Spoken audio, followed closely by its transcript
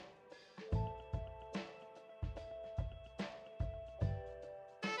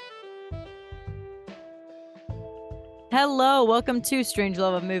Hello, welcome to Strange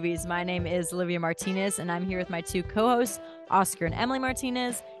Love of Movies. My name is Olivia Martinez, and I'm here with my two co hosts, Oscar and Emily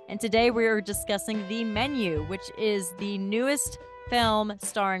Martinez. And today we are discussing The Menu, which is the newest film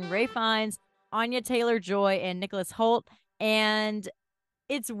starring Ray Fiennes, Anya Taylor Joy, and Nicholas Hoult. And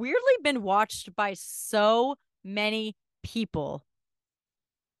it's weirdly been watched by so many people.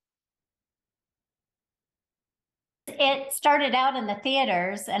 It started out in the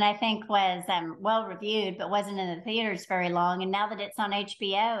theaters and I think was well reviewed, but wasn't in the theaters very long. And now that it's on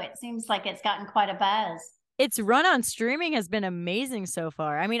HBO, it seems like it's gotten quite a buzz. Its run on streaming has been amazing so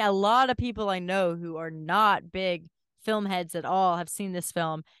far. I mean, a lot of people I know who are not big film heads at all have seen this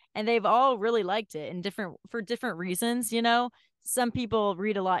film, and they've all really liked it in different for different reasons, you know. Some people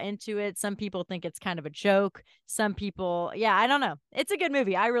read a lot into it, some people think it's kind of a joke, some people, yeah, I don't know. It's a good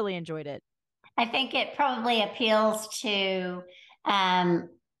movie. I really enjoyed it. I think it probably appeals to um,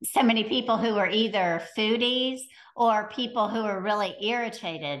 so many people who are either foodies or people who are really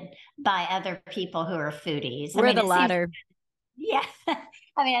irritated by other people who are foodies. I We're mean, the it seems, latter. yeah.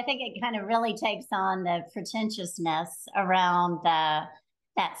 I mean, I think it kind of really takes on the pretentiousness around that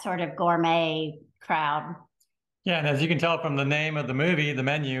sort of gourmet crowd. Yeah, and as you can tell from the name of the movie, the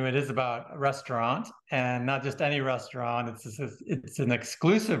menu, it is about a restaurant, and not just any restaurant. It's an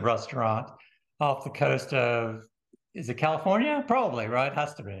exclusive restaurant off the coast of, is it California? Probably, right?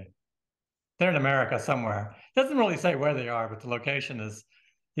 Has to be. They're in America somewhere. Doesn't really say where they are, but the location is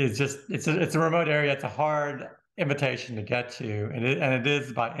just it's a remote area. It's a hard invitation to get to, and it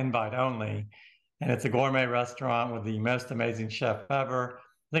is by invite only. And it's a gourmet restaurant with the most amazing chef ever.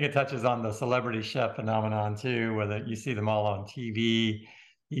 I think it touches on the celebrity chef phenomenon too, where you see them all on TV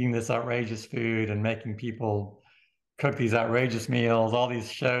eating this outrageous food and making people cook these outrageous meals. All these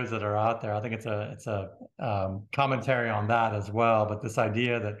shows that are out there, I think it's a commentary on that as well. But this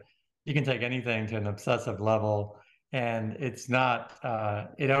idea that you can take anything to an obsessive level, and it's not.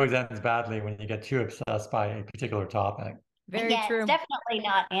 It always ends badly when you get too obsessed by a particular topic. Very Yeah, it's true. definitely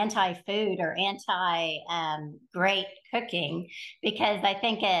not anti-food or anti great cooking because I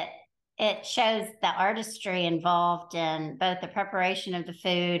think it shows the artistry involved in both the preparation of the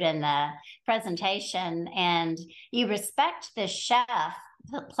food and the presentation, and you respect the chef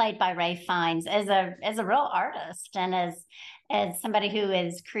played by Ray Fiennes as a real artist and as somebody who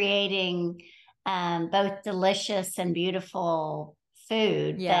is creating both delicious and beautiful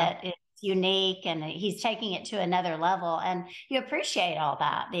food Yeah. that is unique, and he's taking it to another level, and you appreciate all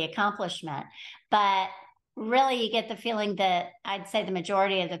that, the accomplishment. But really you get the feeling that I'd say the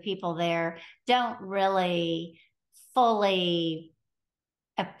majority of the people there don't really fully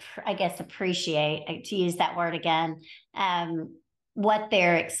I guess appreciate, to use that word again, what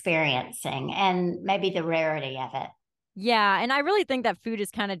they're experiencing and maybe the rarity of it. Yeah, and I really think that food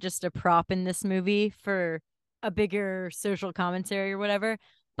is kind of just a prop in this movie for a bigger social commentary or whatever.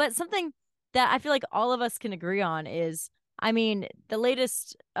 But something that I feel like all of us can agree on is, I mean, the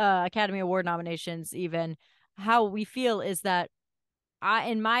latest Academy Award nominations, even how we feel is that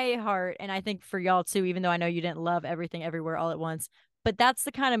in my heart, and I think for y'all too, even though I know you didn't love Everything Everywhere All at Once, but that's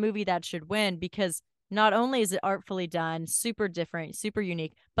the kind of movie that should win because not only is it artfully done, super different, super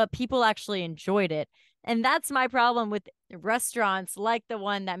unique, but people actually enjoyed it. And that's my problem with restaurants like the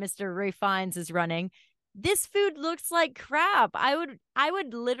one that Mr. Ray Fiennes is running. This food looks like crap. I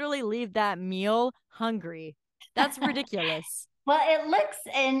would literally leave that meal hungry. That's ridiculous. Well, it looks,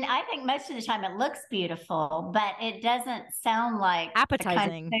 and I think most of the time it looks beautiful, but it doesn't sound like the kind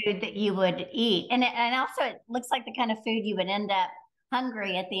Appetizing. of food that you would eat. And also it looks like the kind of food you would end up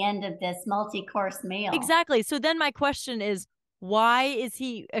hungry at the end of this multi-course meal. Exactly. So then my question is, why is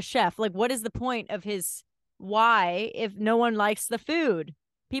he a chef? Like, what is the point of his why if no one likes the food?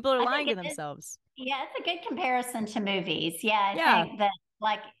 People are I lying think to it is, themselves. yeah, it's a good comparison to movies. Yeah, I Yeah, think that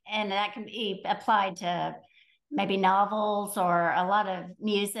like, and that can be applied to maybe novels or a lot of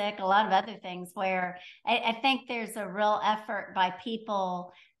music, a lot of other things where I think there's a real effort by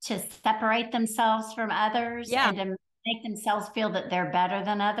people to separate themselves from others yeah. and to make themselves feel that they're better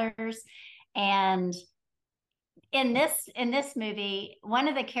than others. And in this movie, one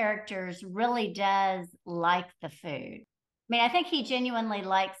of the characters really does like the food. I mean, I think he genuinely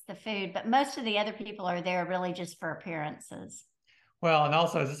likes the food, but most of the other people are there really just for appearances. Well, and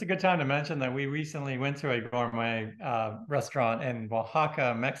also, is this a good time to mention that we recently went to a gourmet restaurant in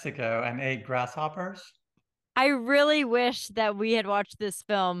Oaxaca, Mexico, and ate grasshoppers? I really wish that we had watched this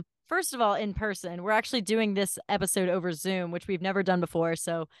film, first of all, in person. We're actually doing this episode over Zoom, which we've never done before.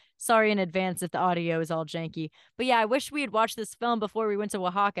 So sorry in advance if the audio is all janky. But yeah, I wish we had watched this film before we went to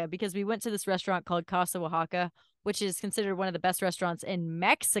Oaxaca because we went to this restaurant called Casa Oaxaca, which is considered one of the best restaurants in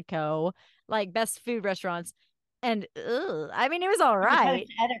Mexico, like best food restaurants. And I mean, it was all as opposed right.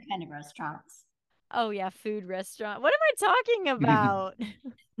 to other kind of restaurants. Oh yeah, food restaurant. What am I talking about?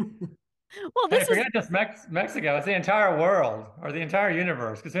 Well, Hey, this is forget just Mexico. It's the entire world or the entire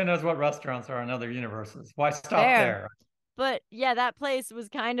universe, because who knows what restaurants are in other universes? Why stop fair. there? But yeah, that place was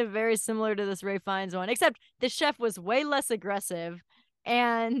kind of very similar to this Ray Fiennes one, except the chef was way less aggressive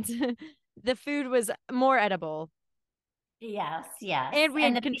and the food was more edible. Yes, yes. And we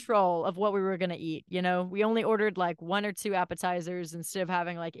And had control of what we were going to eat. You know, we only ordered like one or two appetizers instead of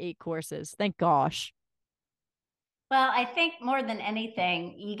having like 8 courses. Thank gosh. well, I think more than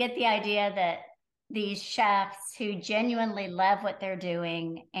anything, you get the idea that these chefs who genuinely love what they're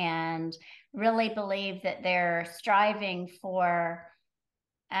doing and really believe that they're striving for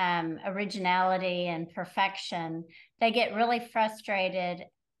originality and perfection, they get really frustrated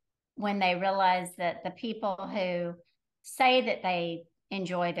when they realize that the people who say that they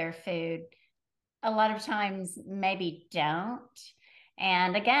enjoy their food a lot of times maybe don't.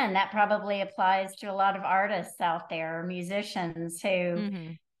 And again, that probably applies to a lot of artists out there, musicians who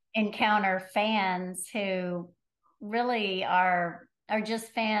Mm-hmm. encounter fans who really are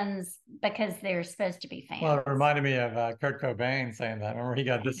just fans because they're supposed to be Well, fans. it reminded me of Kurt Cobain saying that. Remember, he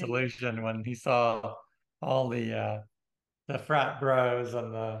got disillusioned when he saw all the frat bros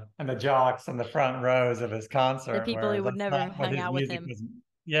and the jocks in the front rows of his The concert, people who where would that's never not what hang his out with music him. was.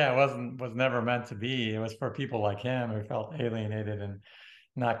 Yeah, it was never meant to be. It was for people like him who felt alienated and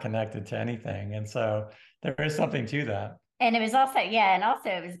not connected to anything. And so there is something to that. And it was also, yeah, and also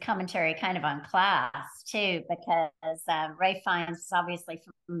it was commentary kind of on class too, because Ray Fiennes is obviously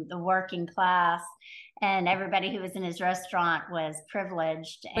from the working class, and everybody who was in his restaurant was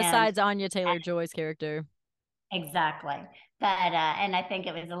privileged. And Besides Anya Taylor-Joy's character. exactly. But and I think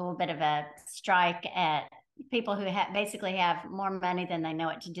it was a little bit of a strike at people who basically have more money than they know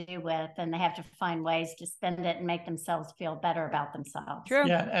what to do with, and they have to find ways to spend it and make themselves feel better about themselves. True.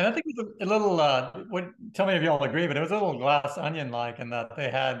 Yeah, and I think it was a little. Tell me if you all agree, but it was a little Glass Onion like in that they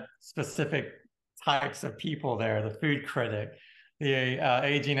had specific types of people there: the food critic, the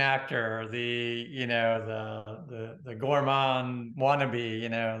aging actor, the gourmand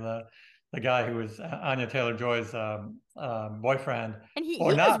wannabe, the guy who was Anya Taylor-Joy's boyfriend, And he or he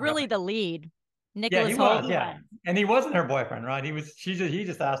was not really really. the lead. Yeah, Nicholas he Holt. was. Yeah, and he wasn't her boyfriend, right? He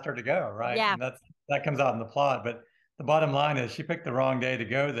just asked her to go, right? Yeah. And that comes out in the plot. But the bottom line is she picked the wrong day to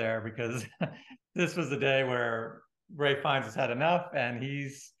go there because this was the day where Ray Fiennes has had enough, and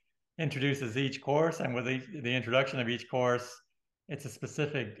he's introduces each course, and with the introduction of each course, it's a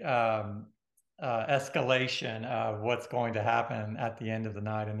specific escalation of what's going to happen at the end of the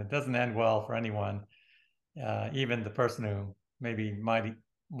night, and it doesn't end well for anyone, even the person who maybe might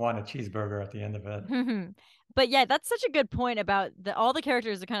want a cheeseburger at the end of it. But yeah, that's such a good point about all the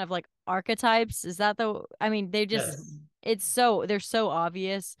characters are kind of like archetypes. Is that I mean, they just Yes. they're so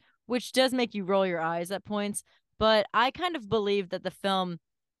obvious, which does make you roll your eyes at points. But I kind of believe that the film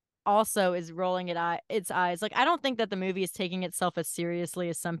also is rolling its eyes. Like I don't think that the movie is taking itself as seriously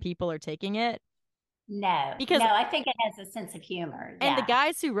as some people are taking it. No, Because no, I think it has a sense of humor. and the Yeah.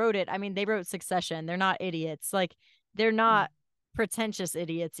 guys who wrote it, I mean, they wrote Succession. They're not idiots. Like they're not pretentious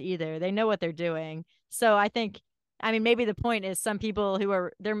idiots either. They know what they're doing. So I think, I mean, maybe the point is some people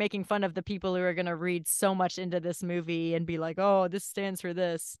they're making fun of the people who are going to read so much into this movie and be like, oh, this stands for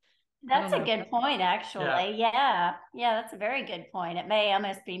this. I don't That's a know. good point, Yeah. actually. Yeah. Yeah, that's a very good point. It may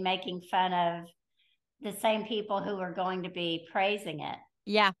almost be making fun of the same people who are going to be praising it.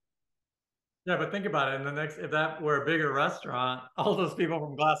 Yeah, Yeah, but think about it. If that were a bigger restaurant, all those people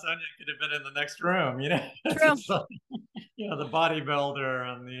from Glass Onion could have been in the next room, It's true. just like, the bodybuilder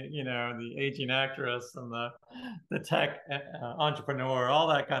and the aging actress and the tech entrepreneur, all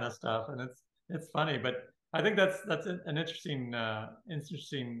that kind of stuff. And it's funny, but I think that's an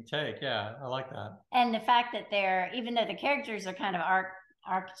interesting take. Yeah, I like that. And the fact that even though the characters are kind of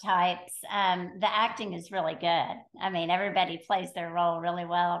archetypes, the acting is really good. I mean, everybody plays their role really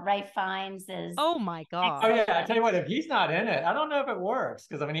well. Ray Fiennes is Oh my Oh gosh. yeah, I tell you what, if he's not in it, I don't know if it works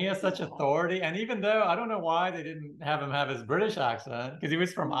because I mean he has such authority, and even though I don't know why they didn't have him have his British accent because he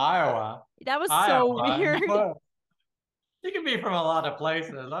was from Iowa, That was so Iowa, weird. he can be from a lot of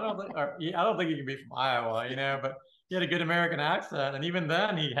places. I don't think he can be from Iowa, but he had a good American accent, and even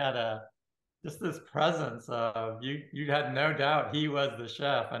then he had just this presence of you had no doubt he was the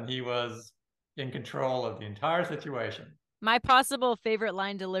chef and he was in control of the entire situation. My possible favorite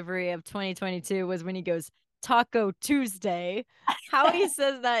line delivery of 2022 was when he goes, Taco Tuesday. How he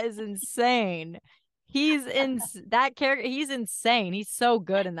says that is insane. He's in that character. He's insane. He's so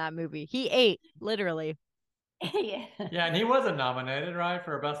good in that movie. He ate literally. Yeah. Yeah, and he wasn't nominated, right,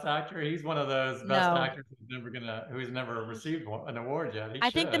 for a Best Actor. He's one of those Best No. Actors who's never received an award yet. He I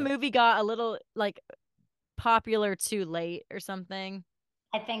think the should. movie got a little like popular too late or something.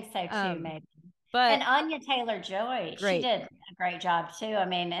 I think so too, Um, maybe. And but Anya Taylor-Joy, she great. did a great job too. I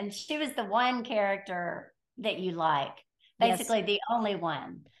mean, and she was the one character that you like, Yes. basically the only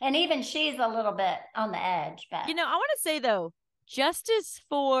one. And even she's a little bit on the edge, but I want to say though, justice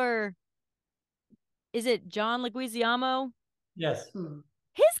for is it John Leguizamo? Yes.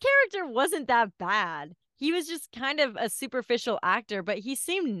 His character wasn't that bad. He was just kind of a superficial actor, but he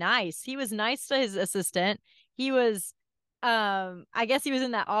seemed nice. He was nice to his assistant. He was I guess he was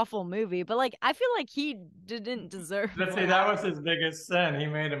in that awful movie, but like I feel like he didn't deserve Let's see, like that was his biggest sin. He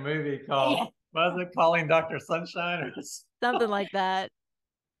made a movie yeah, called, was it Calling Dr. Sunshine? something like that.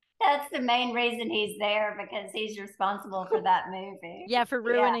 that's the main reason he's there because he's responsible for that movie. Yeah, for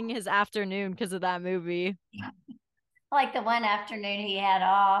Yeah. ruining his afternoon because of that movie. Like the one afternoon he had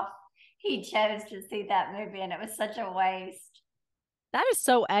off, he chose to see that movie and it was such a waste. That is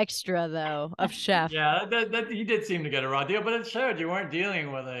so extra though of Chef. Yeah, he did seem to get a raw deal, but it showed you weren't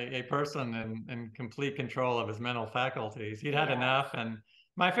dealing with a person in complete control of his mental faculties. He'd had Yeah. enough. And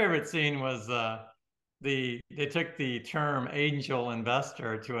my favorite scene was they took the term angel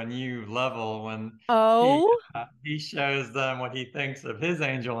investor to a new level when he Oh, he shows them what he thinks of his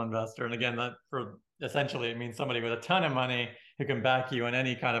angel investor. And again, that for essentially it means somebody with a ton of money who can back you in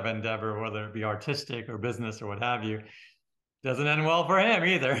any kind of endeavor, whether it be artistic or business or what have you. Doesn't end well for him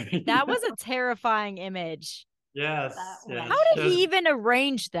either. that was a terrifying image. Yes, That yes. How was. did he even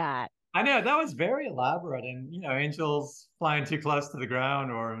arrange that? I know that was very elaborate, and angels flying too close to the ground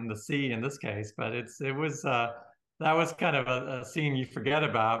or in the sea in this case. But it was that was kind of a scene you forget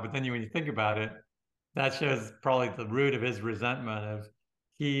about, but then when you think about it, that shows probably the root of his resentment of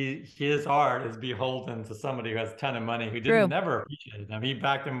his art is beholden to somebody who has a ton of money who didn't True. never appreciate him. He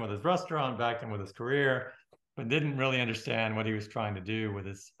backed him with his restaurant, backed him with his career, but didn't really understand what he was trying to do with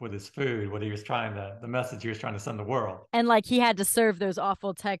his food, what he was trying to the message he was trying to send the world. And like he had to serve those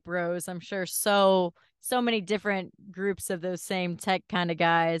awful tech bros. I'm sure so many different groups of those same tech kind of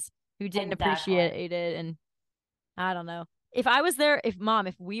guys who didn't Exactly. appreciate it. And I don't know. If I was there, if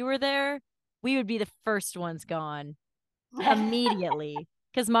we were there, we would be the first ones gone immediately.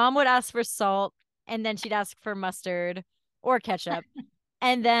 Because mom would ask for salt and then she'd ask for mustard or ketchup.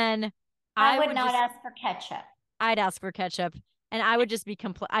 And then I I would would not just ask for ketchup. I'd ask for ketchup and I would just be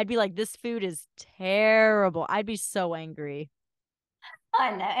I'd be like, this food is terrible. I'd be so angry.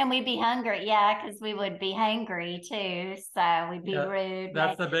 I know. And we'd be hungry. Yeah, because we would be hungry too. So we'd be Yeah, rude.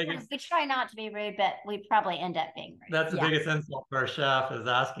 that's the biggest. We try not to be rude, but we probably end up being rude. That's the Yeah. biggest insult for a chef is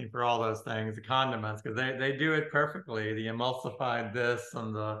asking for all those things, the condiments, because they do it perfectly. The emulsified this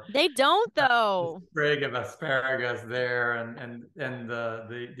and They don't the though. sprig of asparagus there, and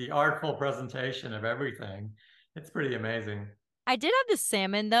the artful presentation of everything. It's pretty amazing. I did have this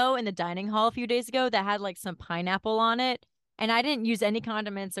salmon though in the dining hall a few days ago that had like some pineapple on it, and I didn't use any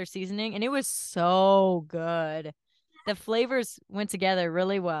condiments or seasoning, and it was so good. The flavors went together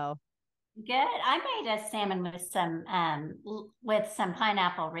really well. Good. I made a salmon with some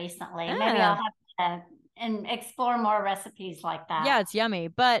pineapple recently. Maybe Yeah, I'll have to and explore more recipes like that. yeah, it's yummy.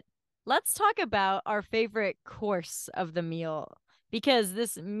 But let's talk about our favorite course of the meal because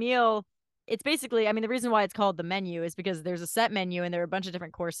this meal, it's basically, I mean, the reason why it's called the menu is because there's a set menu and there are a bunch of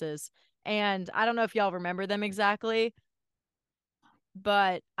different courses. And I don't know if y'all remember them exactly,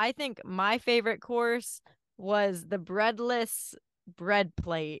 but I think my favorite course was the breadless bread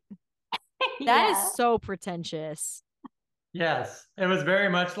plate. That is Yeah. so pretentious. Yes, it was very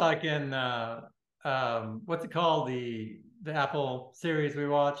much like in what's it called, the Apple series we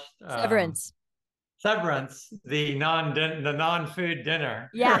watched, Severance. Severance, the non-food dinner.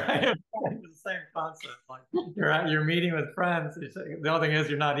 Yeah. Right? It's the same concept. Like you're meeting with friends. The only thing is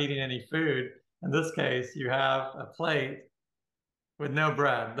you're not eating any food. In this case, you have a plate with no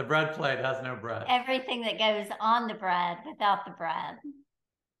bread. The bread plate has no bread. Everything that goes on the bread without the bread.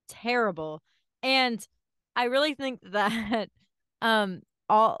 Terrible. And I really think that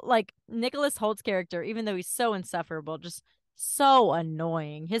all like Nicholas Holt's character, even though he's so insufferable, just so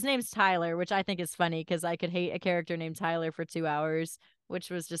annoying. His name's Tyler, which I think is funny because I could hate a character named Tyler for 2 hours, which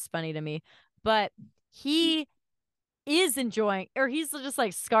was just funny to me. But he is enjoying, or he's just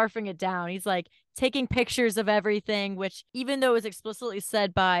like scarfing it down. He's like taking pictures of everything, which even though it was explicitly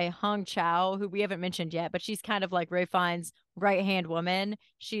said by Hong Chow, who we haven't mentioned yet, but she's kind of like Ray Fiennes' right hand woman.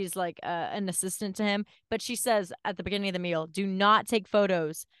 She's like an assistant to him, but she says at the beginning of the meal, do not take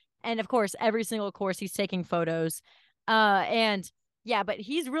photos. And of course, every single course he's taking photos. And yeah, but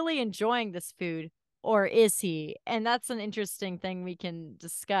he's really enjoying this food. or is he? And that's an interesting thing we can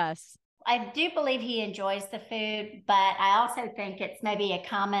discuss. I do believe he enjoys the food, but I also think it's maybe a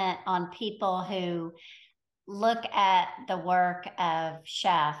comment on people who look at the work of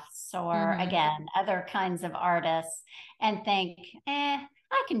chefs or again other kinds of artists and think,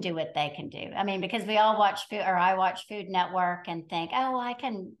 I can do what they can do. I mean, because we all watch food, or I watch Food Network and think, oh, I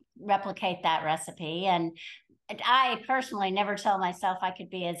can replicate that recipe. And I personally never tell myself I could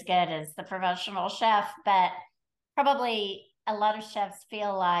be as good as the professional chef, but probably a lot of chefs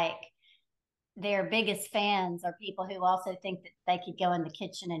feel like their biggest fans are people who also think that they could go in the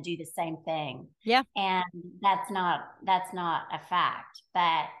kitchen and do the same thing. Yeah. And that's not a fact.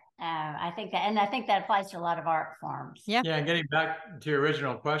 But I think that, and I think that applies to a lot of art forms. Yeah. Yeah. And getting back to your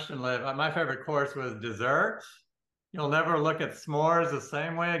original question, Liv, my favorite course was dessert. You'll never look at s'mores the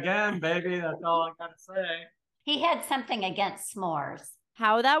same way again, baby. That's all I'm gonna say. He had something against s'mores.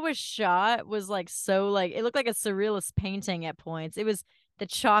 How that was shot was like so like it looked like a surrealist painting at points. It was the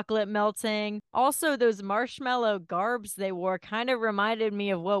chocolate melting. Also, those marshmallow garbs they wore kind of reminded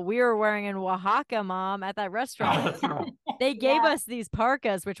me of what we were wearing in Oaxaca, Mom, at that restaurant. That's right. They gave us these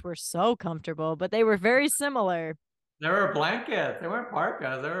parkas, which were so comfortable, but they were very similar. They were blankets. They weren't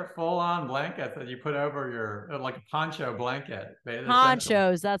parkas. They were full-on blankets that you put over your, like a poncho blanket.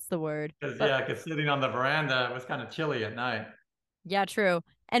 Ponchos, that's the word. Because sitting on the veranda, it was kind of chilly at night. Yeah, true.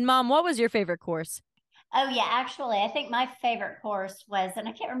 And Mom, what was your favorite course? Oh yeah, actually, I think my favorite course was, and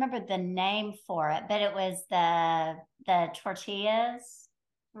I can't remember the name for it, but it was the tortillas,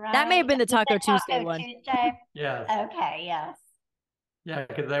 right? That may have been the Taco Tuesday one. Tuesday? Yes. Okay, yes. Yeah,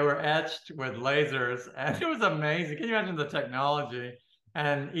 because they were etched with lasers, and it was amazing. Can you imagine the technology?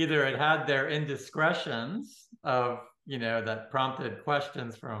 And either it had their indiscretions of, that prompted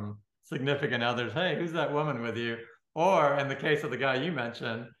questions from significant others. Hey, who's that woman with you? Or in the case of the guy you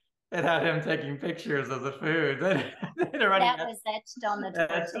mentioned, it had him taking pictures of the food. They'd already that was etched on the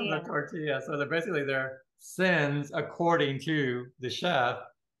tortilla. Etched on the tortilla. So they're basically their sins, according to the chef.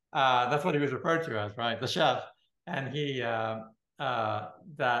 That's what he was referred to as, right? The chef. And he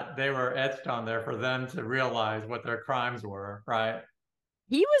that they were etched on there for them to realize what their crimes were, right?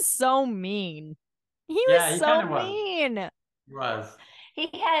 He was so mean. He was so mean. He was. He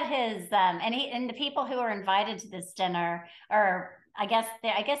had his and the people who were invited to this dinner, or I guess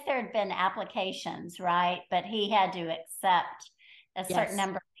there had been applications, right? But he had to accept a certain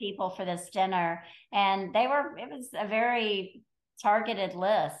number of people for this dinner, and it was a very targeted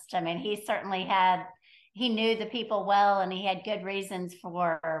list. I mean, he knew the people well, and he had good reasons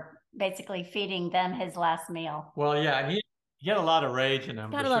for basically feeding them his last meal. Well, yeah, and he had a lot of rage in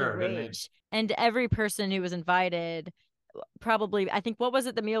him. Got a lot of rage, and every person who was invited, probably, I think, what was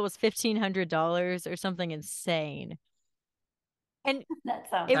it? The meal was $1,500 or something insane. And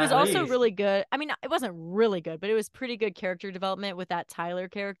it was also really good. I mean, it wasn't really good, but it was pretty good character development with that Tyler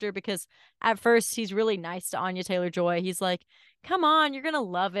character, because at first he's really nice to Anya Taylor-Joy. He's like, come on, you're going to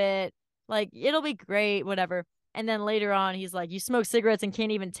love it. Like, it'll be great, whatever. And then later on, he's like, you smoke cigarettes and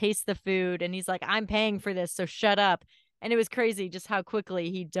can't even taste the food. And he's like, I'm paying for this, so shut up. And it was crazy just how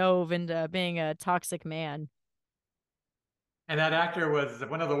quickly he dove into being a toxic man. And that actor was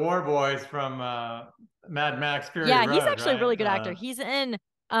one of the war boys from Mad Max Fury Road, he's actually right? a really good actor. He's in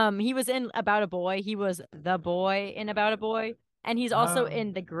he was in About a Boy. He was the boy in About a Boy. And he's also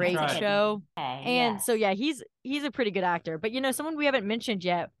in The Great Show. And so yeah, he's a pretty good actor. But someone we haven't mentioned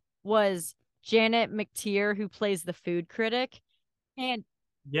yet was Janet McTeer, who plays the food critic. And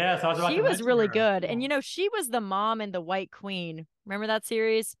yes, she was really good. And she was the mom in The White Queen. Remember that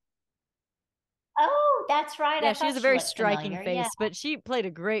series? Oh, that's right. Yeah, she has a very striking face, but she played a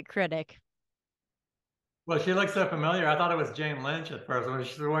great critic. Well, she looks so familiar. I thought it was Jane Lynch at first. When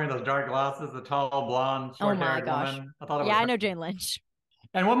she was wearing those dark glasses, the tall, blonde, short-haired woman. I thought it was I know Jane Lynch.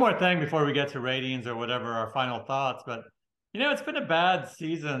 And one more thing before we get to ratings or whatever, our final thoughts. But, it's been a bad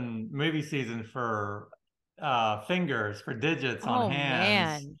movie season for fingers, for digits on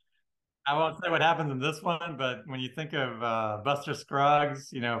hands. Man. I won't say what happens in this one, but when you think of Buster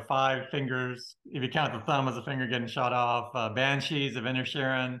Scruggs, 5 fingers, if you count the thumb as a finger getting shot off, Banshees of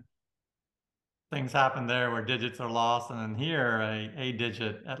Inisherin, things happen there where digits are lost, and then here a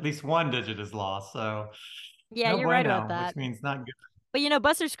digit, at least one digit is lost. So yeah, you're right about that. Which means not good. But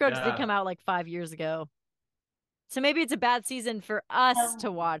Buster Scruggs did come out like 5 years ago, so maybe it's a bad season for us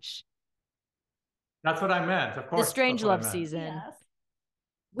to watch. That's what I meant. Of course, the Strangelove season. Yes.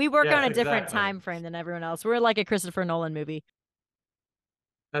 We work on a different time frame than everyone else. We're like a Christopher Nolan movie.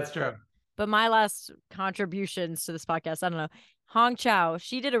 That's true. But my last contributions to this podcast, I don't know. Hong Chow,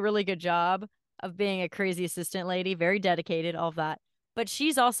 she did a really good job of being a crazy assistant lady, very dedicated, all of that. but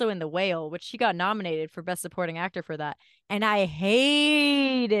she's also in The Whale, which she got nominated for Best Supporting Actor for that. And I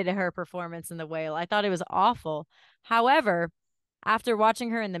hated her performance in The Whale. I thought it was awful. However, after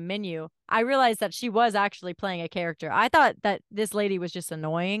watching her in The Menu, I realized that she was actually playing a character. I thought that this lady was just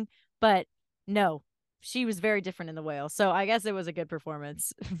annoying, but no, she was very different in The Whale. So I guess it was a good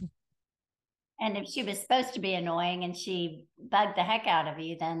performance. And if she was supposed to be annoying and she bugged the heck out of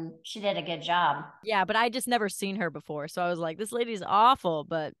you, then she did a good job. Yeah, but I just never seen her before. So I was like, this lady's awful,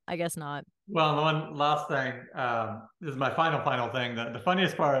 but I guess not. Well, the one last thing, this is my final thing. The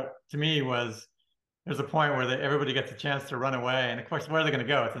funniest part to me was there's a point where everybody gets a chance to run away. And of course, where are they going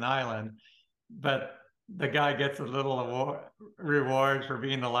to go? It's an island. But the guy gets a little reward for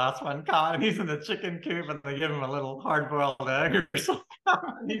being the last one caught. And he's in the chicken coop and they give him a little hard boiled egg or something.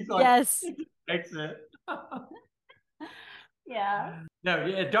 He's like, yes. He takes it. Yeah. No,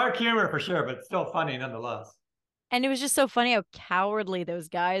 yeah, dark humor for sure, but still funny nonetheless. And it was just so funny how cowardly those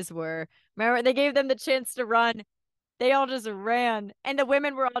guys were. Remember, they gave them the chance to run. They all just ran. And the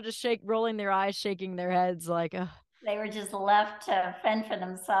women were all just rolling their eyes, shaking their heads like, ugh. They were just left to fend for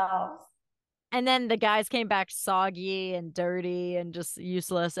themselves. And then the guys came back soggy and dirty and just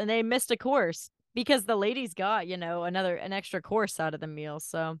useless. And they missed a course because the ladies got, an extra course out of the meal.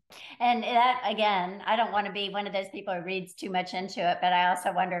 So, and that, again, I don't want to be one of those people who reads too much into it, but I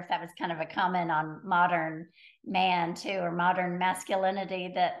also wonder if that was kind of a comment on modern man too, or modern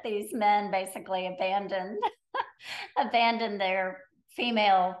masculinity, that these men basically abandoned their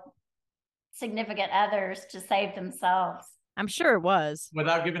female significant others to save themselves. I'm sure it was.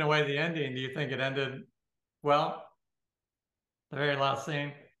 Without giving away the ending, do you think it ended well? The very last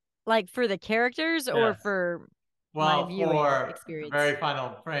scene? Like for the characters or for my viewing experience? The very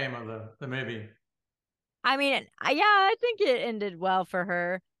final frame of the movie. I mean, I think it ended well for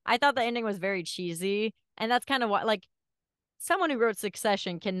her. I thought the ending was very cheesy. And that's kind of what, like, someone who wrote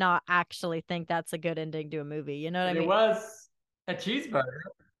Succession cannot actually think that's a good ending to a movie. You know what I mean? It was a cheeseburger.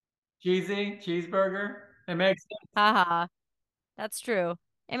 Cheesy cheeseburger. It makes sense. Haha. That's true.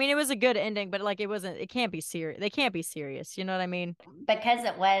 I mean, it was a good ending, but like it can't be serious. They can't be serious. You know what I mean? Because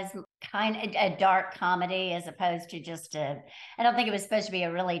it was kind of a dark comedy as opposed to just I don't think it was supposed to be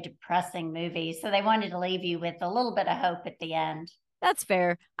a really depressing movie. So they wanted to leave you with a little bit of hope at the end. That's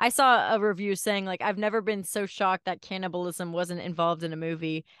fair. I saw a review saying, like, I've never been so shocked that cannibalism wasn't involved in a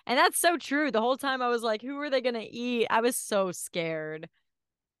movie. And that's so true. The whole time I was like, who are they going to eat? I was so scared.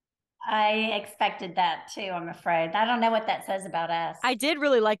 I expected that too, I'm afraid. I don't know what that says about us. I did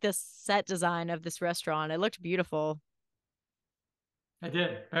really like the set design of this restaurant. It looked beautiful. I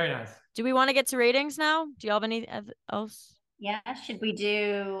did. Very nice. Do we want to get to ratings now? Do you have any else? Yeah. Should we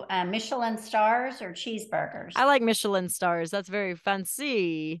do Michelin stars or cheeseburgers? I like Michelin stars. That's very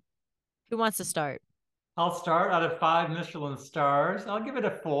fancy. Who wants to start? I'll start. Out of 5 Michelin stars, I'll give it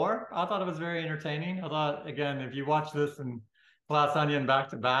a 4. I thought it was very entertaining. I thought, again, if you watch this and Glass Onion back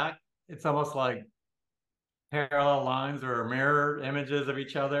to back, it's almost like parallel lines or mirror images of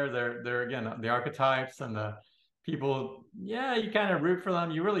each other. They're again, the archetypes and the people. Yeah, you kind of root for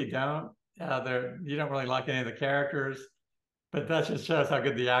them. You really don't. You don't really like any of the characters, but that just shows how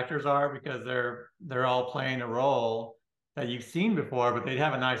good the actors are, because they're all playing a role that you've seen before, but they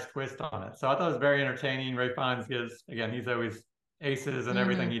have a nice twist on it. So I thought it was very entertaining. Ray Fiennes he's always aces in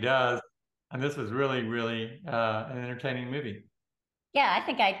everything he does, and this was really, really an entertaining movie. Yeah, I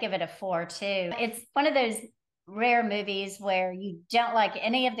think I'd give it a 4 too. It's one of those rare movies where you don't like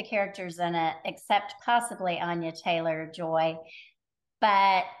any of the characters in it except possibly Anya Taylor-Joy,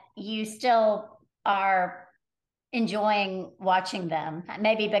 but you still are enjoying watching them.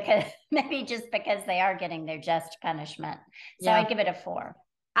 Maybe just because they are getting their just punishment. So I'd give it a 4.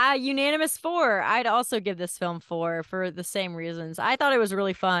 Unanimous 4. I'd also give this film 4 for the same reasons. I thought it was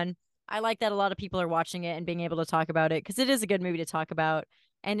really fun. I like that a lot of people are watching it and being able to talk about it, because it is a good movie to talk about,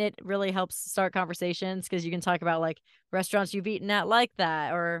 and it really helps start conversations, because you can talk about like restaurants you've eaten at like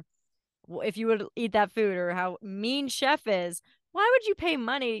that, or if you would eat that food, or how mean chef is. Why would you pay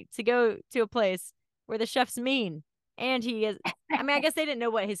money to go to a place where the chef's mean? And he is, I mean, I guess they didn't know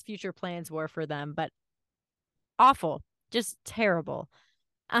what his future plans were for them, but awful, just terrible.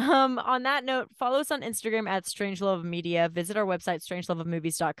 On that note, follow us on Instagram at Strangelove Media. Visit our website,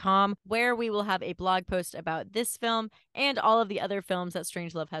 strangeloveofmovies.com, where we will have a blog post about this film and all of the other films that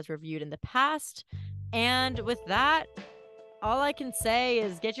Strangelove has reviewed in the past. And with that, all I can say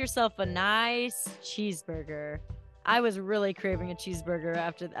is get yourself a nice cheeseburger. I was really craving a cheeseburger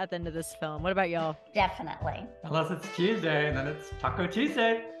at the end of this film. What about y'all? Definitely. Unless it's Tuesday, and then it's Taco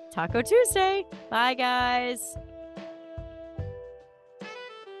Tuesday. Taco Tuesday. Bye, guys.